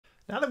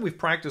Now that we've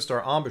practiced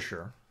our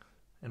embouchure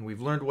and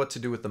we've learned what to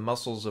do with the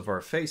muscles of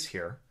our face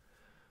here,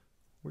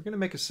 we're going to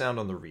make a sound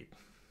on the reed.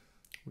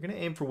 We're going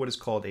to aim for what is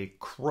called a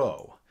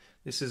crow.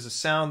 This is a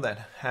sound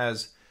that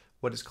has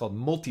what is called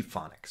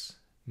multiphonics,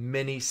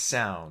 many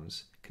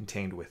sounds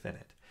contained within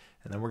it.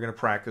 And then we're going to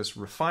practice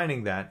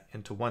refining that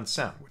into one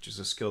sound, which is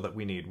a skill that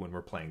we need when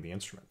we're playing the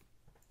instrument.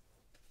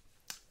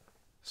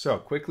 So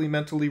quickly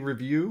mentally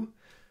review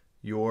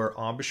your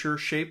embouchure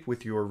shape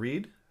with your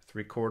reed,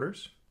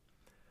 3/4.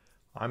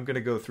 I'm going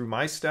to go through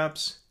my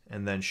steps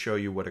and then show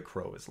you what a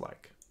crow is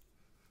like.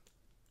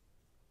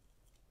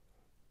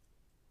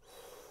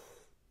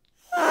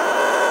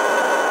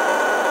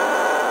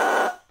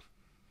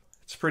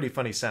 It's a pretty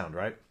funny sound,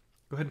 right?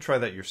 Go ahead and try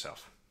that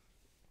yourself.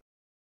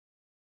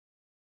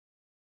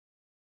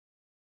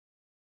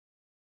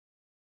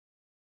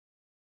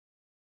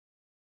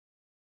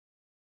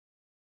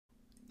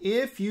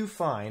 If you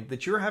find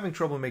that you're having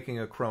trouble making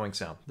a crowing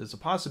sound, there's a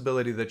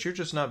possibility that you're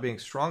just not being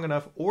strong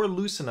enough or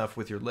loose enough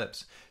with your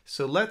lips.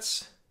 So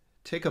let's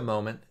take a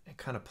moment and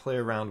kind of play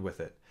around with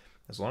it.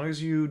 As long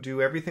as you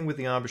do everything with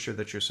the embouchure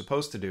that you're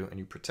supposed to do and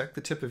you protect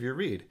the tip of your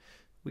reed,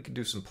 we can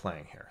do some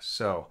playing here.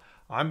 So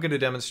I'm going to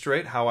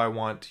demonstrate how I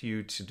want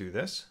you to do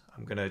this.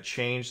 I'm going to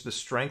change the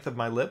strength of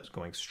my lips,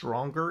 going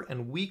stronger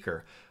and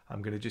weaker.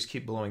 I'm going to just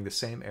keep blowing the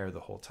same air the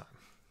whole time.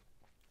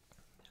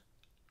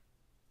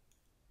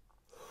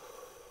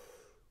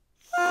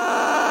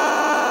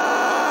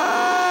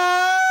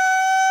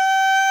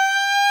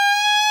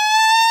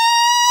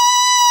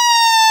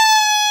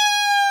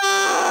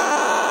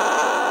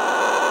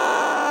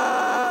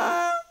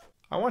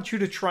 I want you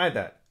to try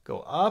that. Go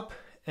up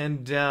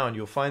and down.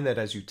 You'll find that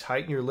as you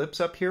tighten your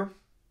lips up here,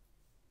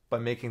 by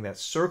making that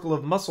circle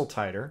of muscle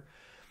tighter,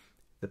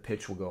 the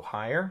pitch will go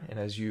higher. And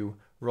as you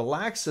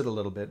relax it a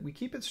little bit, we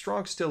keep it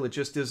strong still, it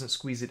just doesn't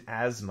squeeze it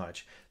as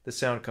much. The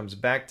sound comes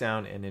back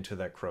down and into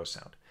that crow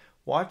sound.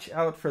 Watch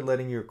out for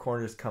letting your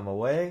corners come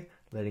away,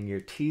 letting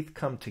your teeth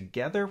come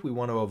together. We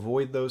want to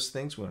avoid those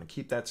things. We want to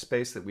keep that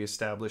space that we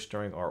established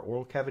during our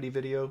oral cavity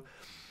video.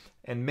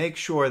 And make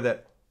sure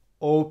that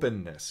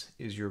openness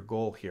is your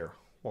goal here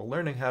while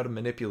learning how to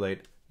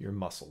manipulate your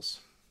muscles.